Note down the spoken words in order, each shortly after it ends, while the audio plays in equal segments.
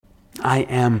I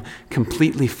am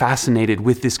completely fascinated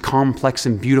with this complex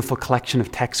and beautiful collection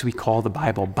of texts we call the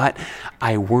Bible, but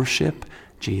I worship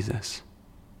Jesus.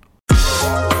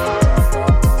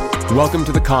 Welcome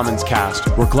to the Commons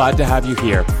Cast. We're glad to have you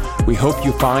here. We hope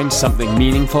you find something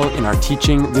meaningful in our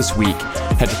teaching this week.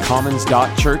 Head to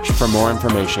commons.church for more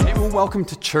information. Hey, well, welcome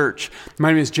to church.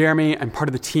 My name is Jeremy. I'm part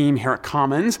of the team here at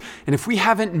Commons. And if we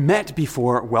haven't met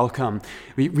before, welcome.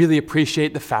 We really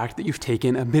appreciate the fact that you've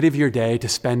taken a bit of your day to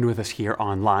spend with us here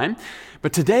online.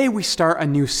 But today we start a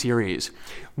new series,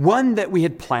 one that we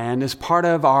had planned as part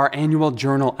of our annual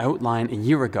journal outline a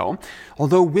year ago,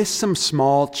 although with some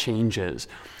small changes.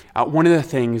 One of the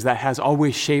things that has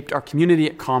always shaped our community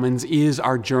at Commons is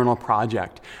our journal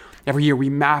project. Every year we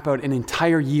map out an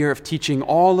entire year of teaching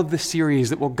all of the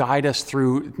series that will guide us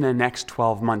through the next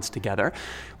 12 months together.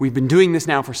 We've been doing this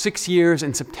now for 6 years,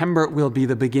 and September will be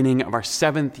the beginning of our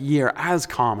 7th year as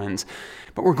Commons.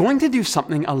 But we're going to do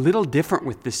something a little different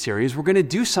with this series. We're going to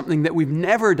do something that we've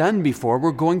never done before.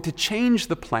 We're going to change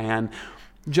the plan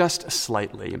just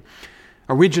slightly.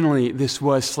 Originally, this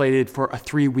was slated for a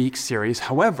 3-week series.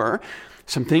 However,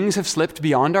 some things have slipped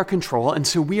beyond our control, and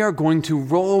so we are going to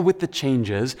roll with the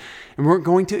changes, and we're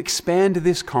going to expand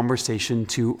this conversation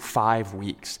to 5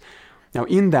 weeks. Now,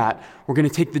 in that, we're going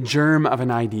to take the germ of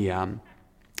an idea,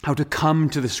 how to come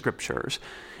to the Scriptures,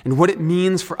 and what it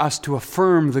means for us to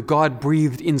affirm the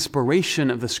God-breathed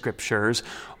inspiration of the Scriptures,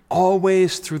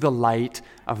 always through the light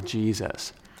of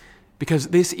Jesus. Because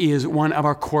this is one of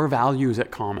our core values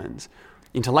at Commons.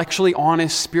 Intellectually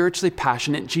honest, spiritually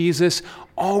passionate, Jesus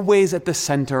always at the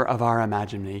center of our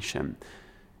imagination.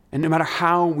 And no matter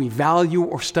how we value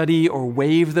or study or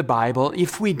waive the Bible,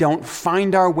 if we don't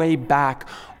find our way back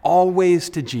always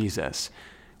to Jesus,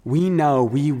 we know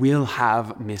we will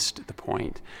have missed the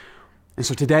point. And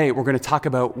so today we're going to talk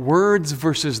about words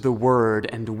versus the Word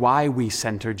and why we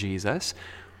center Jesus.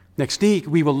 Next week,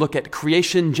 we will look at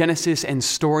creation, Genesis, and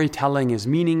storytelling as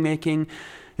meaning-making.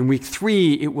 In week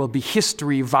 3, it will be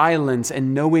history, violence,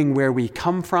 and knowing where we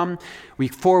come from.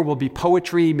 Week 4 will be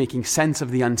poetry, making sense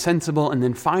of the unsensible. And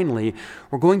then finally,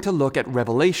 we're going to look at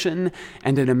revelation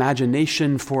and an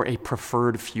imagination for a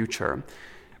preferred future.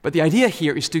 But the idea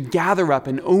here is to gather up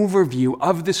an overview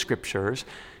of the Scriptures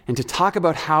and to talk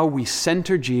about how we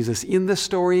center Jesus in the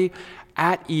story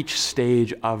at each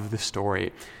stage of the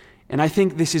story. And I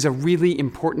think this is a really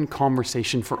important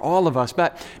conversation for all of us,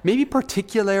 but maybe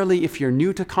particularly if you're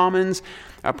new to Commons,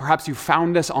 perhaps you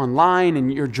found us online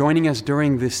and you're joining us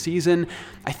during this season,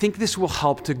 I think this will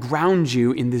help to ground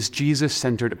you in this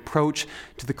Jesus-centered approach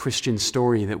to the Christian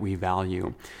story that we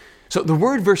value. So the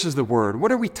Word versus the Word,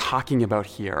 what are we talking about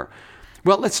here?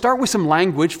 Well, let's start with some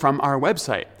language from our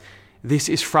website. This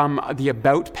is from the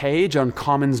About page on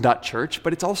commons.church,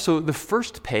 but it's also the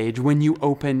first page when you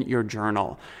open your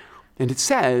journal. And it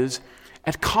says,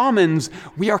 at Commons,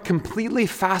 we are completely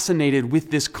fascinated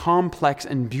with this complex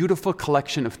and beautiful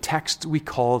collection of texts we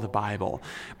call the Bible,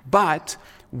 but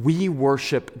we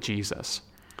worship Jesus.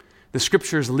 The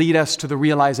Scriptures lead us to the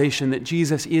realization that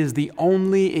Jesus is the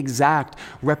only exact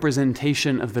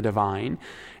representation of the divine,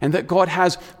 and that God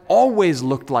has always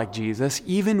looked like Jesus,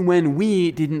 even when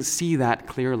we didn't see that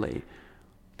clearly.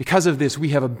 Because of this, we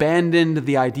have abandoned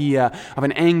the idea of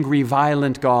an angry,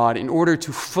 violent God in order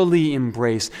to fully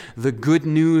embrace the good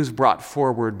news brought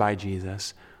forward by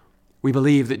Jesus. We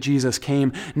believe that Jesus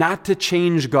came not to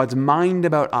change God's mind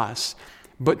about us,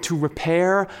 but to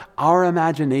repair our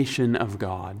imagination of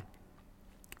God.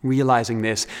 Realizing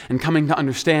this and coming to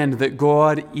understand that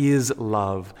God is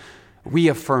love, we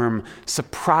affirm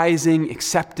surprising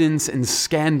acceptance and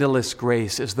scandalous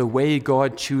grace as the way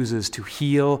God chooses to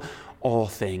heal all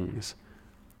things.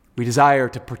 We desire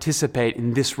to participate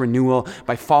in this renewal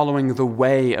by following the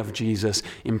way of Jesus,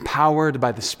 empowered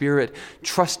by the Spirit,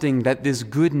 trusting that this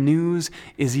good news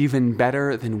is even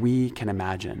better than we can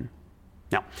imagine.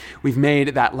 Now, we've made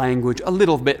that language a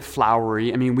little bit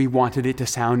flowery. We wanted it to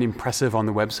sound impressive on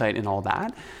the website and all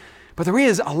that. But there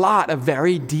is a lot of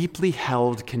very deeply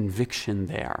held conviction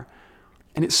there.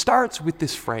 And it starts with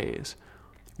this phrase: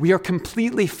 we are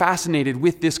completely fascinated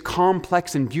with this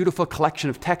complex and beautiful collection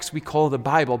of texts we call the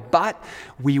Bible, but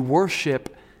we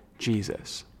worship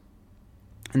Jesus.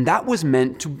 And that was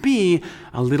meant to be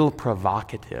a little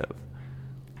provocative.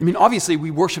 Obviously,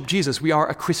 we worship Jesus. We are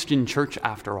a Christian church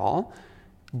after all.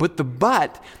 But the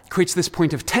but creates this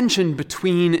point of tension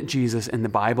between Jesus and the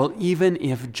Bible, even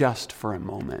if just for a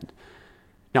moment.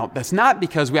 Now, that's not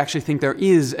because we actually think there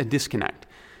is a disconnect.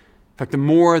 In fact, the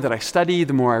more that I study,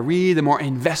 the more I read, the more I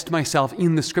invest myself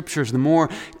in the Scriptures, the more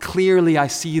clearly I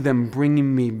see them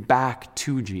bringing me back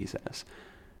to Jesus.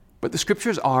 But the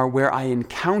scriptures are where I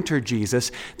encounter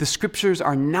Jesus. The scriptures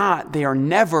are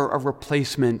never a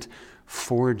replacement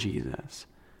for Jesus.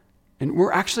 And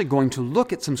we're actually going to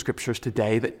look at some scriptures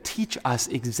today that teach us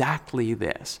exactly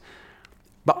this.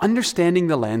 But understanding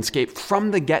the landscape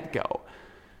from the get-go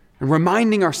and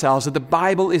reminding ourselves that the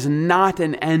Bible is not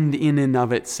an end in and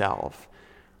of itself.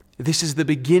 This is the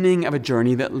beginning of a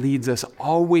journey that leads us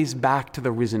always back to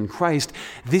the risen Christ.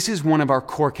 This is one of our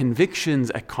core convictions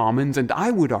at Commons, and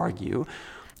I would argue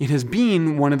it has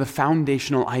been one of the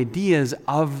foundational ideas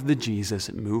of the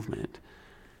Jesus movement.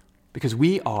 Because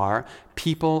we are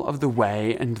people of the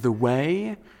way, and the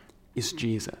way is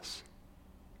Jesus.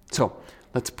 So,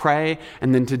 let's pray,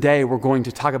 and then today we're going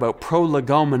to talk about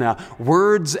prolegomena,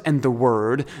 words and the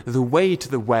word, the way to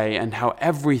the way, and how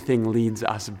everything leads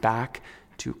us back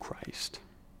to Christ.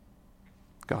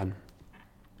 God,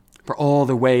 for all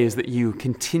the ways that you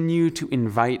continue to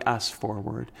invite us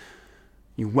forward,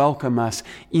 you welcome us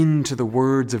into the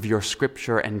words of your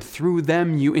scripture, and through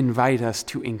them you invite us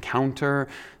to encounter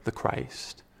the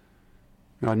Christ.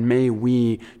 God, may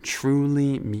we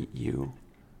truly meet you.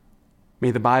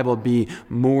 May the Bible be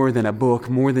more than a book,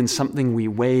 more than something we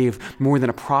wave, more than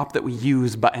a prop that we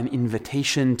use, but an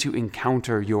invitation to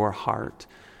encounter your heart.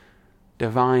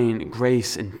 Divine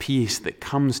grace and peace that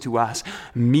comes to us,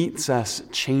 meets us,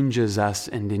 changes us,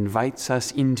 and invites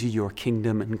us into your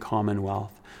kingdom and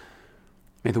commonwealth.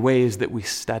 May the ways that we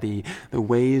study, the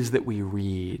ways that we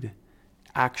read,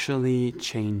 actually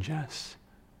change us.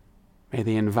 May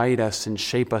they invite us and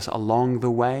shape us along the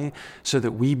way so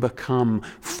that we become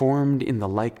formed in the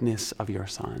likeness of your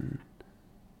Son.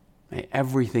 May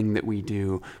everything that we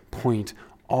do point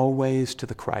always to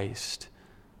the Christ,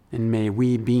 and may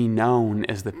we be known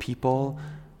as the people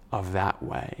of that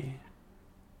way.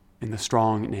 In the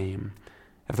strong name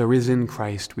of the risen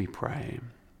Christ we pray.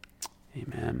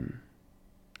 Amen.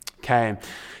 Okay,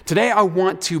 today I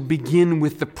want to begin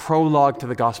with the prologue to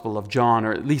the Gospel of John,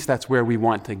 or at least that's where we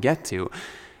want to get to.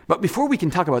 But before we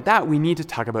can talk about that, we need to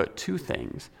talk about two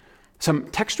things. Some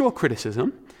textual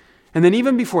criticism, and then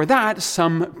even before that,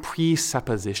 some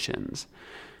presuppositions.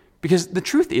 Because the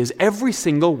truth is, every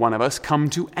single one of us come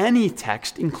to any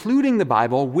text, including the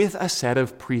Bible, with a set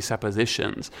of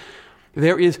presuppositions.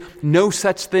 There is no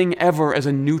such thing ever as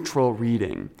a neutral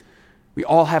reading. We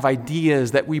all have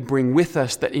ideas that we bring with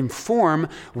us that inform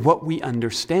what we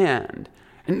understand.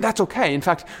 And that's okay. In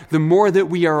fact, the more that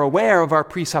we are aware of our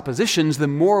presuppositions, the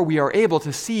more we are able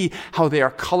to see how they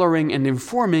are coloring and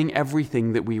informing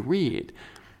everything that we read.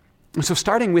 And so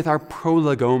starting with our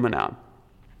prolegomena,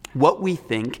 what we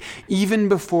think, even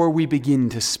before we begin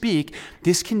to speak,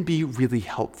 this can be really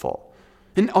helpful.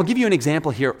 And I'll give you an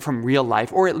example here from real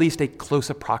life, or at least a close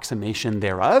approximation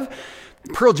thereof.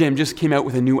 Pearl Jam just came out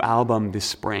with a new album this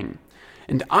spring,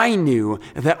 and I knew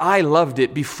that I loved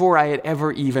it before I had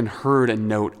ever even heard a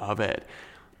note of it.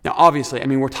 Now, obviously,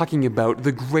 we're talking about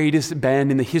the greatest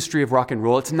band in the history of rock and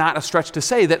roll. It's not a stretch to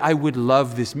say that I would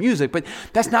love this music, but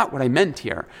that's not what I meant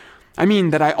here. I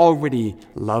mean that I already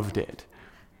loved it.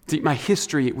 See, my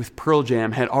history with Pearl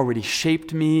Jam had already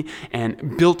shaped me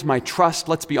and built my trust.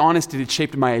 Let's be honest, it had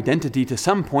shaped my identity to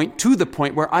some point, to the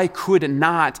point where I could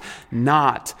not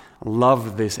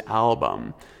love this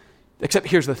album. Except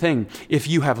here's the thing, if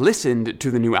you have listened to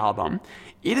the new album,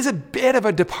 it is a bit of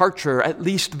a departure, at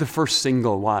least the first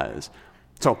single was.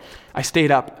 So I stayed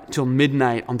up till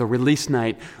midnight on the release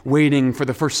night waiting for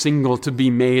the first single to be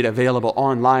made available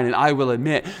online, and I will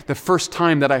admit, the first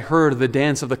time that I heard The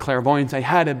Dance of the Clairvoyants, I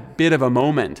had a bit of a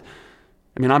moment.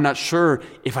 I'm not sure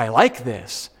if I like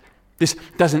this. This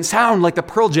doesn't sound like the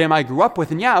Pearl Jam I grew up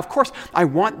with, and yeah, of course, I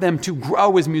want them to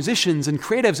grow as musicians and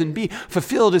creatives and be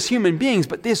fulfilled as human beings,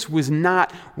 but this was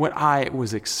not what I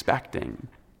was expecting.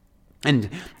 And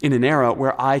in an era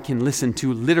where I can listen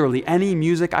to literally any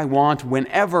music I want,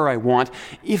 whenever I want,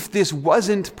 if this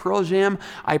wasn't Pearl Jam,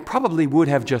 I probably would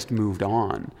have just moved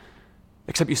on.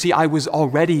 Except, you see, I was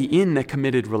already in a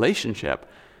committed relationship.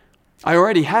 I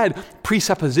already had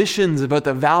presuppositions about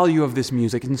the value of this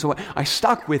music, and so I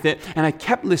stuck with it, and I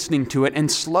kept listening to it,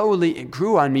 and slowly it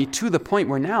grew on me to the point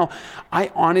where now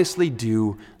I honestly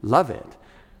do love it.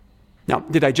 Now,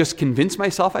 did I just convince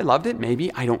myself I loved it?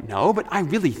 Maybe, I don't know, but I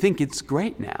really think it's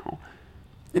great now.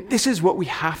 And this is what we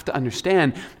have to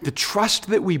understand. The trust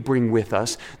that we bring with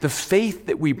us, the faith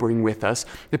that we bring with us,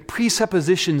 the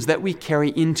presuppositions that we carry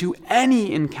into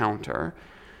any encounter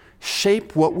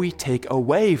shape what we take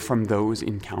away from those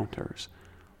encounters.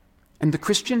 And the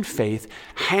Christian faith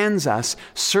hands us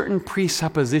certain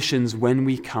presuppositions when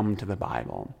we come to the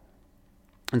Bible.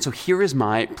 And so here is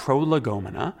my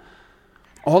prolegomena,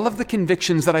 all of the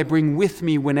convictions that I bring with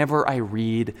me whenever I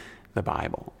read the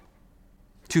Bible.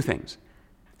 two things.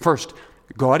 First,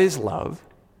 God is love.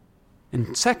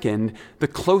 And second, the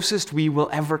closest we will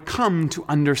ever come to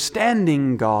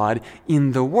understanding God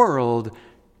in the world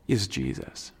is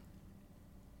Jesus.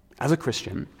 As a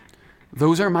Christian,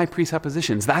 those are my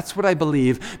presuppositions. That's what I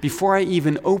believe before I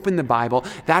even open the Bible.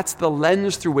 That's the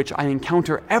lens through which I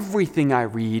encounter everything I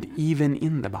read, even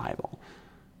in the Bible.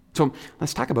 So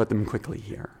let's talk about them quickly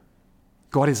here.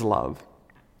 God is love.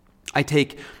 I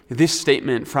take this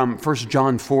statement from 1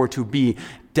 John 4 to be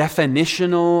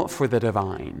definitional for the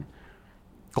divine.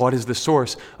 God is the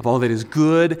source of all that is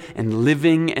good and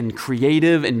living and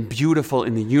creative and beautiful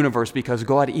in the universe because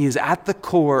God is at the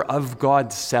core of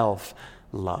God's self,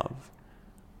 love.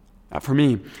 For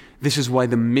me, this is why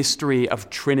the mystery of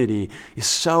Trinity is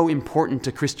so important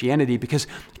to Christianity, because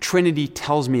Trinity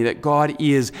tells me that God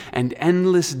is an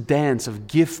endless dance of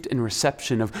gift and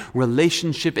reception, of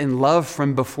relationship and love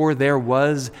from before there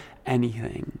was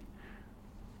anything.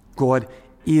 God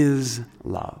is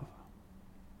love.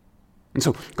 And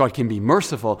so God can be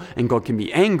merciful, and God can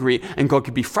be angry, and God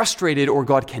can be frustrated, or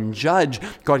God can judge.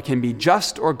 God can be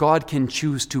just, or God can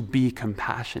choose to be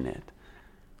compassionate.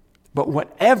 But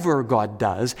whatever God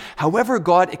does, however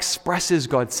God expresses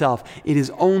God's self, it is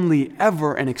only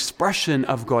ever an expression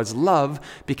of God's love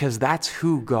because that's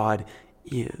who God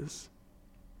is.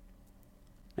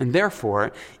 And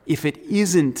therefore, if it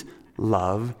isn't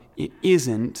love, it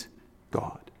isn't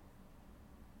God.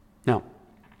 Now,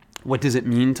 what does it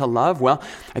mean to love? Well,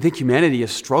 I think humanity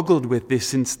has struggled with this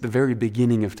since the very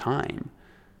beginning of time.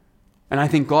 And I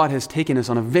think God has taken us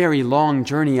on a very long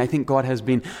journey. I think God has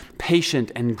been patient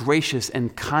and gracious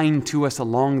and kind to us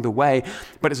along the way.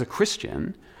 But as a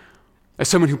Christian, as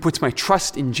someone who puts my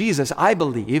trust in Jesus, I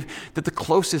believe that the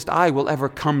closest I will ever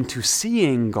come to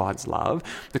seeing God's love,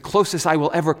 the closest I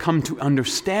will ever come to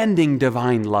understanding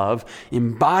divine love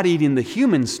embodied in the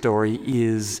human story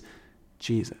is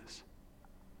Jesus.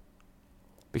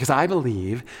 Because I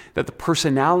believe that the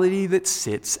personality that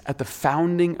sits at the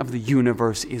founding of the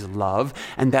universe is love,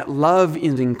 and that love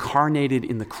is incarnated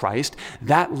in the Christ.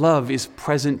 That love is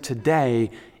present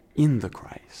today in the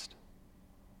Christ.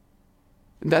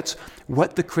 That's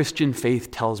what the Christian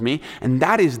faith tells me, and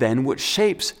that is then what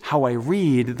shapes how I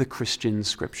read the Christian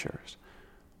scriptures.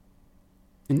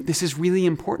 And this is really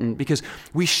important because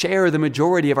we share the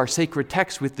majority of our sacred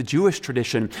texts with the Jewish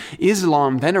tradition.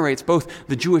 Islam venerates both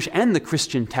the Jewish and the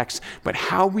Christian texts, but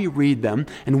how we read them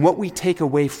and what we take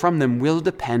away from them will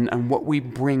depend on what we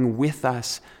bring with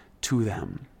us to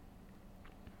them.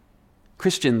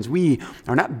 Christians, we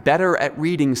are not better at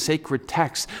reading sacred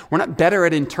texts. We're not better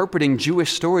at interpreting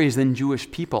Jewish stories than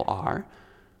Jewish people are.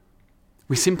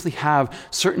 We simply have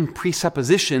certain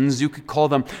presuppositions, you could call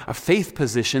them a faith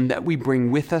position, that we bring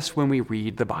with us when we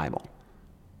read the Bible.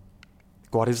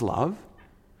 God is love,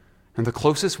 and the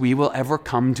closest we will ever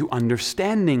come to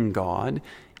understanding God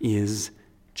is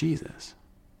Jesus.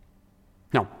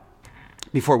 Now,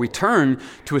 before we turn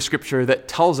to a scripture that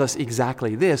tells us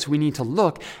exactly this, we need to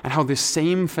look at how this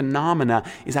same phenomena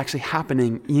is actually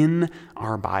happening in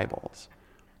our Bibles.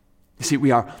 You see,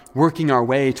 we are working our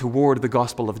way toward the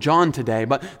Gospel of John today,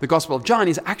 but the Gospel of John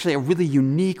is actually a really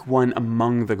unique one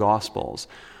among the Gospels.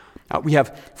 We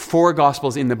have 4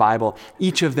 Gospels in the Bible.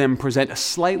 Each of them present a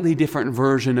slightly different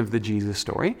version of the Jesus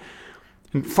story.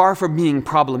 And far from being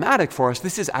problematic for us,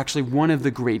 this is actually one of the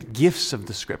great gifts of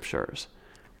the Scriptures.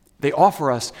 They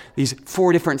offer us these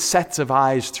 4 different sets of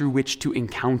eyes through which to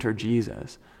encounter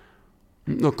Jesus.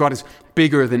 Look, God is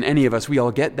bigger than any of us. We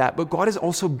all get that. But God is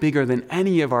also bigger than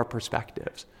any of our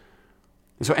perspectives.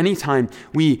 And so anytime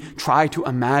we try to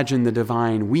imagine the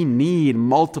divine, we need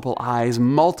multiple eyes,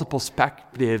 multiple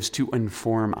perspectives to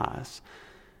inform us.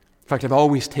 In fact, I've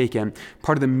always taken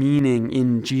part of the meaning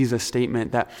in Jesus'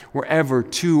 statement that wherever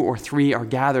 2 or 3 are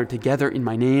gathered together in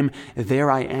my name, there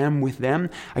I am with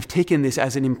them. I've taken this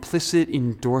as an implicit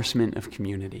endorsement of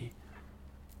community.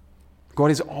 God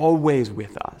is always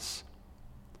with us.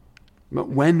 But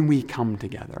when we come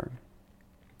together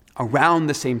around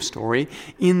the same story,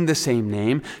 in the same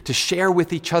name, to share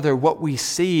with each other what we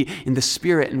see in the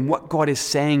Spirit and what God is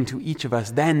saying to each of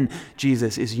us, then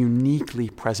Jesus is uniquely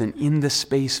present in the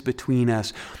space between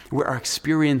us where our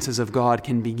experiences of God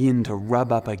can begin to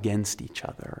rub up against each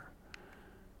other.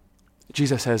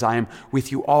 Jesus says, I am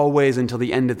with you always until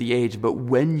the end of the age, but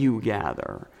when you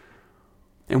gather,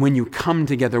 and when you come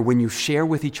together, when you share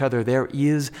with each other, there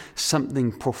is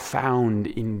something profound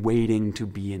in waiting to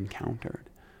be encountered.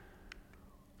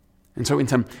 And so in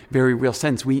some very real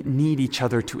sense, we need each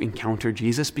other to encounter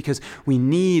Jesus because we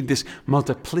need this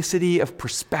multiplicity of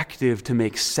perspective to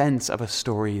make sense of a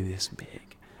story this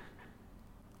big.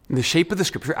 And the shape of the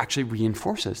Scripture actually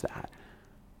reinforces that.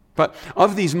 But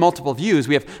of these multiple views,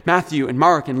 we have Matthew and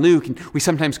Mark and Luke, and we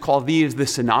sometimes call these the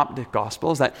synoptic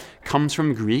gospels. That comes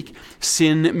from Greek.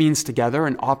 Syn means together,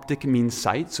 and optic means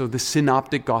sight. So the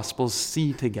synoptic gospels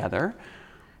see together.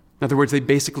 In other words, they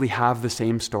basically have the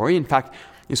same story. In fact,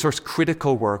 in source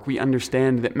critical work, we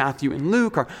understand that Matthew and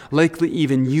Luke are likely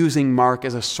even using Mark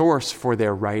as a source for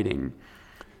their writing.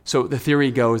 So the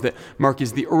theory goes that Mark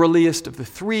is the earliest of the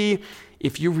three.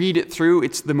 If you read it through,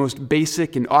 it's the most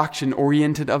basic and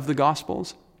action-oriented of the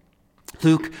Gospels.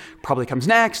 Luke probably comes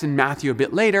next, and Matthew a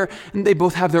bit later, and they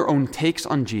both have their own takes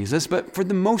on Jesus, but for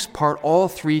the most part, all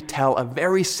three tell a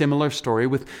very similar story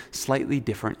with slightly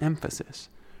different emphasis.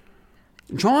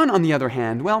 John, on the other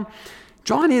hand,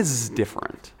 John is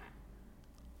different.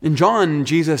 In John,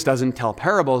 Jesus doesn't tell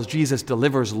parables. Jesus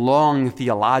delivers long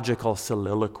theological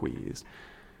soliloquies.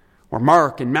 Where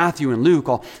Mark and Matthew and Luke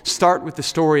all start with the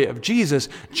story of Jesus,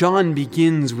 John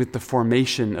begins with the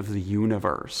formation of the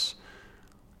universe.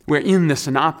 Where in the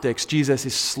synoptics, Jesus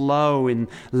is slow in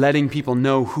letting people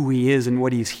know who he is and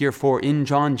what he's here for. In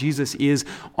John, Jesus is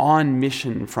on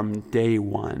mission from day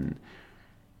one.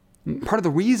 Part of the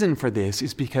reason for this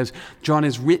is because John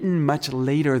is written much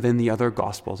later than the other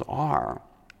Gospels are.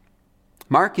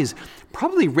 Mark is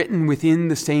probably written within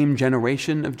the same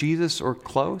generation of Jesus or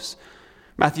close.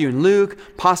 Matthew and Luke,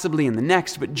 possibly in the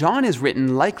next, but John is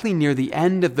written likely near the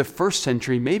end of the first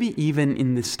century, maybe even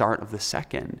in the start of the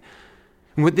second.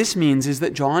 And what this means is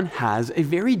that John has a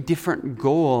very different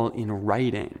goal in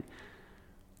writing.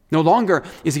 No longer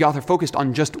is the author focused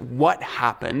on just what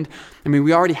happened.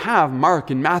 We already have Mark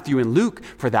and Matthew and Luke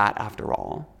for that, after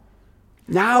all.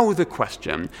 Now the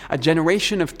question, a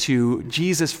generation of two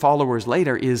Jesus followers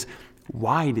later, is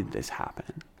why did this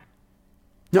happen?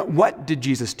 Not what did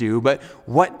Jesus do, but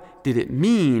what did it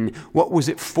mean? What was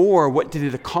it for? What did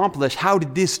it accomplish? How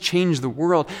did this change the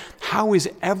world? How is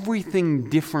everything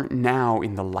different now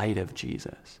in the light of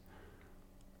Jesus?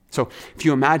 So if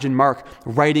you imagine Mark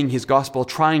writing his gospel,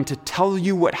 trying to tell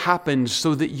you what happened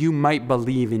so that you might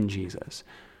believe in Jesus.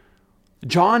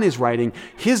 John is writing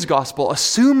his gospel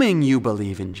assuming you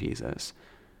believe in Jesus,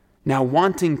 now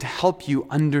wanting to help you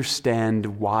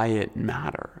understand why it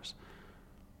matters.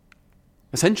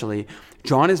 Essentially,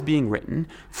 John is being written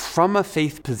from a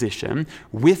faith position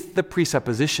with the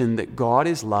presupposition that God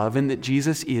is love and that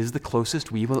Jesus is the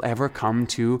closest we will ever come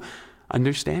to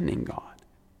understanding God.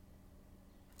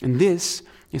 And this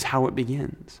is how it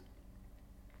begins.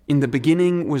 In the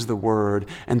beginning was the Word,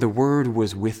 and the Word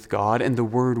was with God, and the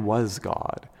Word was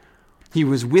God. He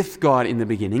was with God in the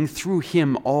beginning. Through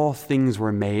him all things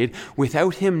were made.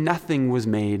 Without him nothing was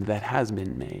made that has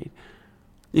been made.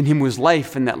 In him was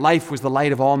life, and that life was the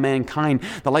light of all mankind.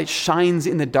 The light shines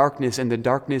in the darkness, and the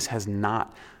darkness has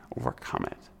not overcome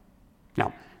it.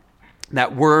 Now,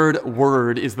 that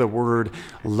word is the word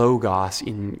logos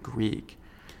in Greek.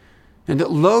 And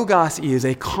logos is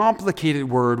a complicated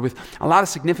word with a lot of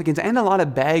significance and a lot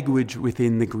of baggage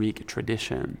within the Greek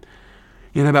tradition.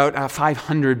 In about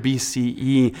 500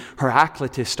 BCE,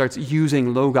 Heraclitus starts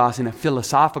using logos in a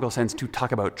philosophical sense to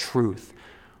talk about truth.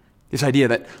 This idea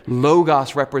that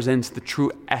logos represents the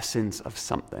true essence of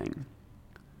something.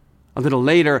 A little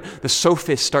later, the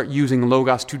sophists start using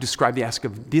logos to describe the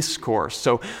aspect of discourse.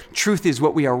 So truth is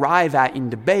what we arrive at in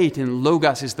debate, and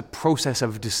logos is the process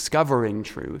of discovering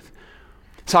truth.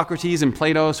 Socrates and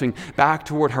Plato swing back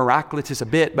toward Heraclitus a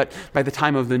bit, but by the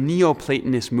time of the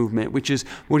Neoplatonist movement, which is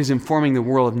what is informing the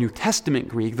world of New Testament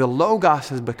Greek, the logos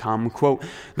has become, quote,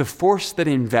 the force that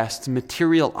invests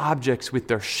material objects with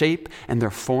their shape and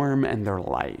their form and their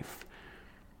life.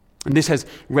 And this has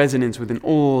resonance with an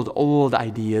old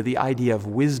idea, the idea of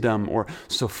wisdom, or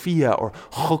Sophia, or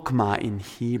chokmah in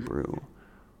Hebrew.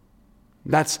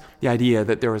 That's the idea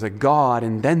that there is a God,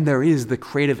 and then there is the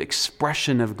creative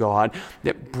expression of God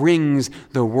that brings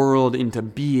the world into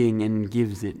being and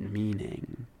gives it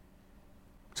meaning.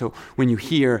 So when you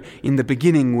hear, in the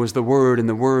beginning was the Word, and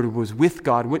the Word was with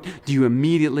God, what do you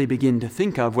immediately begin to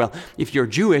think of? Well, if you're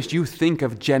Jewish, you think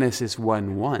of Genesis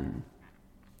 1:1.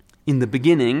 In the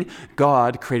beginning,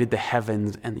 God created the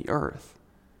heavens and the earth.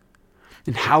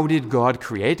 And how did God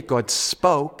create? God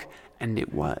spoke, and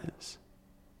it was.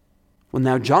 Well,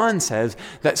 now John says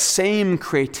that same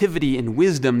creativity and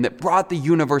wisdom that brought the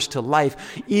universe to life,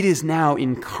 it is now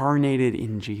incarnated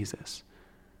in Jesus.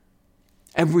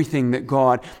 Everything that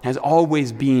God has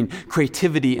always been,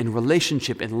 creativity and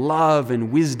relationship and love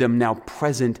and wisdom, now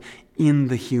present in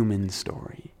the human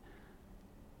story.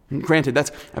 And granted,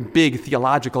 that's a big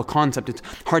theological concept. It's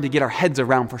hard to get our heads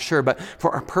around for sure, but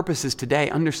for our purposes today,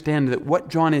 understand that what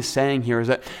John is saying here is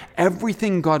that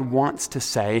everything God wants to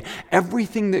say,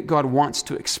 everything that God wants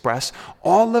to express,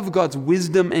 all of God's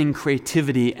wisdom and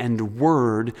creativity and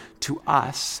word to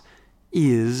us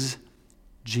is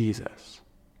Jesus.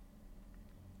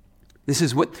 This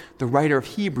is what the writer of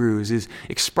Hebrews is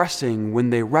expressing when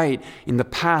they write, in the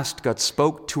past, God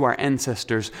spoke to our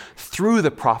ancestors through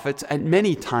the prophets at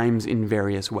many times in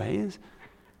various ways.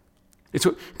 It's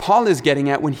what Paul is getting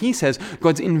at when he says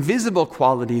God's invisible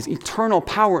qualities, eternal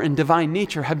power, and divine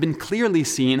nature have been clearly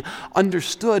seen,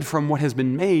 understood from what has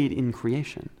been made in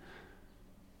creation.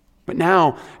 But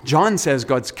now, John says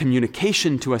God's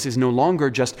communication to us is no longer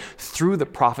just through the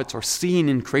prophets or seen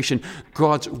in creation.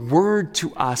 God's word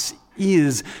to us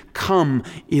is come,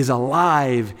 is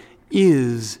alive,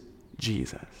 is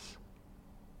Jesus.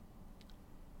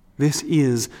 This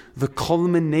is the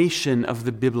culmination of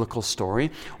the biblical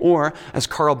story, or as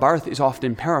Karl Barth is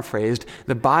often paraphrased,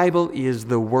 the Bible is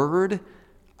the word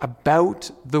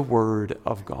about the word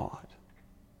of God.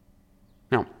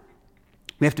 Now,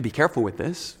 we have to be careful with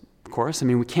this. Of course. I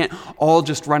mean, we can't all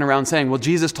just run around saying, well,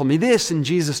 Jesus told me this and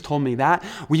Jesus told me that.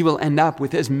 We will end up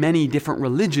with as many different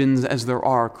religions as there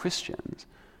are Christians.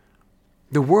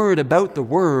 The word about the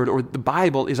word, or the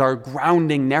Bible, is our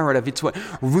grounding narrative. It's what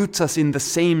roots us in the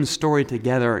same story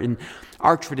together. In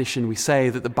our tradition, we say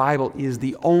that the Bible is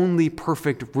the only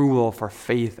perfect rule for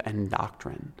faith and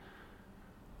doctrine.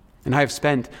 And I have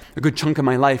spent a good chunk of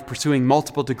my life pursuing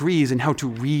multiple degrees in how to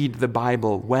read the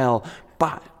Bible well,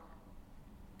 but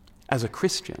as a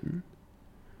Christian,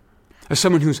 as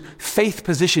someone whose faith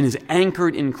position is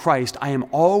anchored in Christ, I am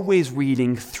always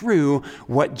reading through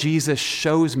what Jesus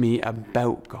shows me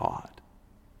about God.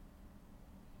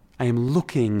 I am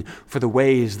looking for the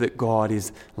ways that God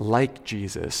is like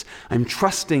Jesus. I'm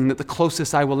trusting that the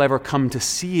closest I will ever come to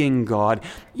seeing God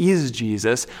is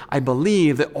Jesus. I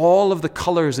believe that all of the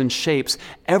colors and shapes,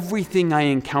 everything I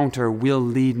encounter will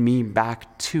lead me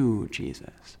back to Jesus.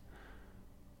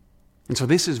 And so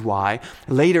this is why,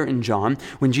 later in John,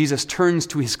 when Jesus turns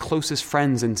to his closest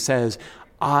friends and says,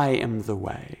 I am the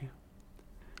way,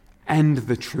 and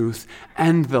the truth,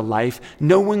 and the life.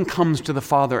 No one comes to the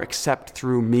Father except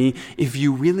through me. If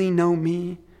you really know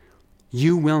me,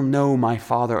 you will know my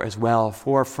Father as well.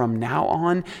 For from now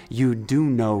on, you do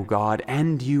know God,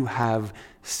 and you have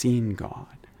seen God.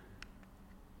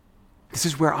 This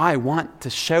is where I want to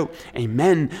shout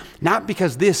amen, not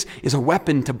because this is a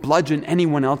weapon to bludgeon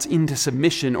anyone else into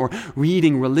submission or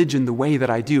reading religion the way that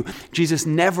I do. Jesus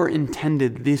never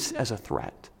intended this as a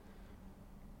threat.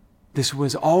 This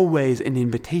was always an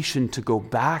invitation to go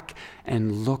back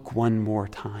and look one more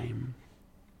time,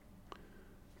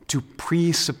 to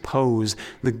presuppose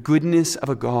the goodness of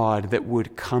a God that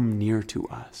would come near to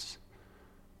us.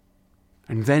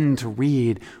 And then to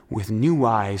read with new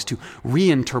eyes, to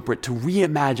reinterpret, to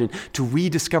reimagine, to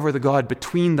rediscover the God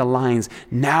between the lines,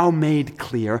 now made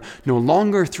clear, no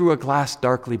longer through a glass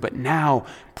darkly, but now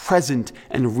present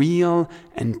and real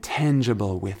and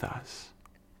tangible with us.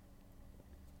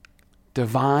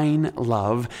 Divine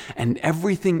love and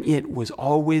everything it was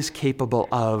always capable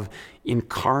of,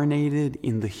 incarnated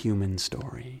in the human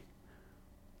story.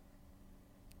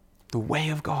 The way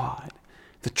of God,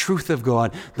 the truth of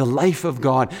God, the life of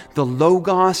God, the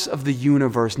Logos of the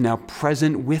universe now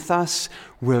present with us,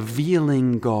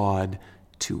 revealing God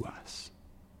to us.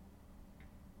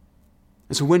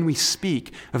 And so when we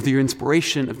speak of the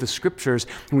inspiration of the Scriptures,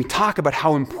 and we talk about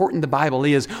how important the Bible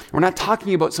is, we're not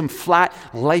talking about some flat,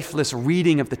 lifeless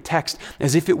reading of the text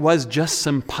as if it was just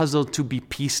some puzzle to be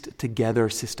pieced together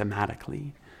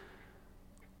systematically.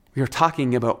 We are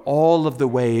talking about all of the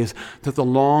ways that the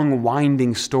long,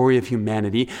 winding story of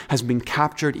humanity has been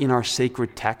captured in our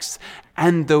sacred texts,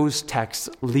 and those texts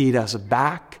lead us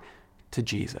back to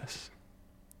Jesus.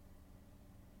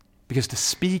 Because to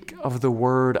speak of the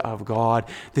Word of God,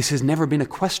 this has never been a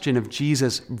question of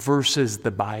Jesus versus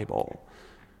the Bible.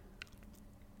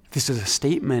 This is a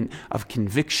statement of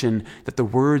conviction that the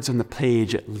words on the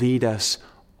page lead us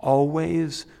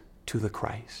always to the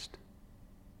Christ.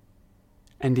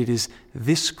 And it is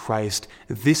this Christ,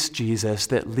 this Jesus,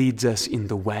 that leads us in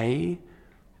the way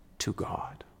to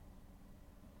God.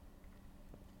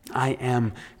 I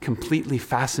am completely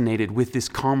fascinated with this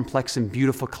complex and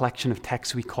beautiful collection of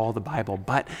texts we call the Bible,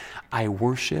 but I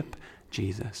worship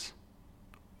Jesus.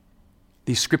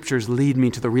 These scriptures lead me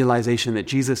to the realization that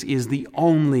Jesus is the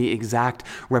only exact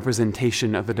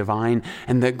representation of the divine,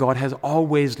 and that God has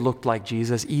always looked like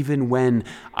Jesus, even when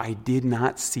I did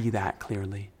not see that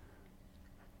clearly.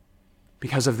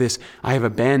 Because of this, I have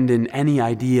abandoned any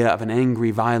idea of an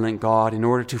angry, violent God in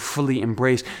order to fully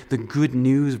embrace the good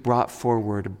news brought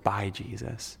forward by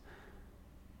Jesus.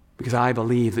 Because I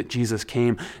believe that Jesus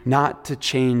came not to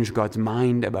change God's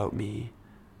mind about me,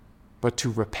 but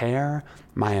to repair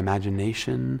my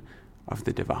imagination of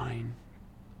the divine.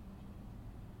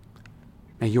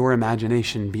 May your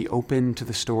imagination be open to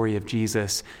the story of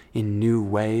Jesus in new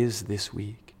ways this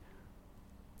week.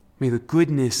 May the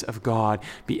goodness of God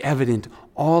be evident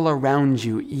all around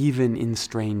you, even in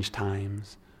strange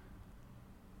times.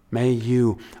 May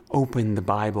you open the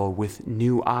Bible with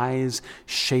new eyes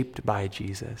shaped by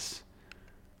Jesus,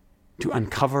 to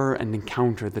uncover and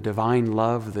encounter the divine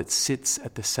love that sits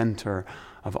at the center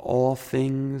of all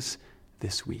things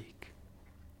this week.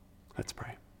 Let's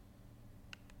pray.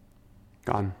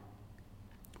 God,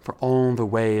 for all the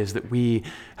ways that we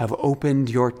have opened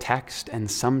your text and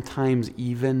sometimes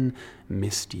even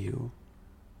missed you,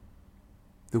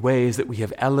 the ways that we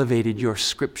have elevated your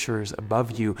scriptures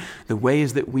above you, the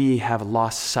ways that we have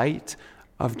lost sight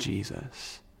of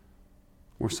Jesus,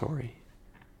 we're sorry.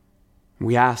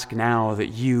 We ask now that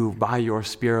you, by your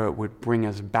Spirit, would bring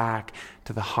us back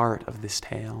to the heart of this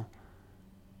tale,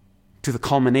 to the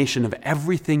culmination of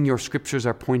everything your scriptures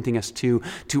are pointing us to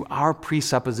our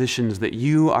presuppositions that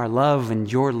you are love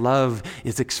and your love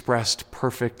is expressed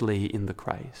perfectly in the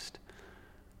Christ.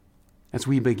 As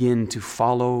we begin to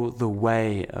follow the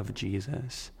way of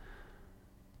Jesus,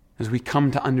 as we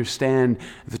come to understand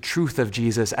the truth of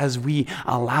Jesus, as we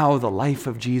allow the life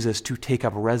of Jesus to take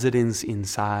up residence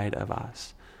inside of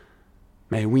us,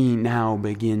 may we now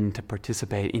begin to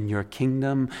participate in your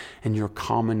kingdom and your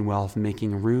commonwealth,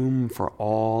 making room for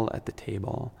all at the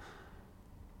table.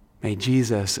 May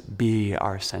Jesus be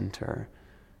our center.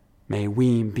 May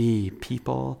we be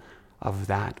people of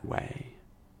that way.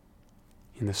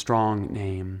 In the strong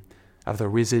name of the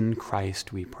risen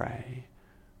Christ we pray.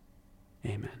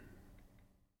 Amen.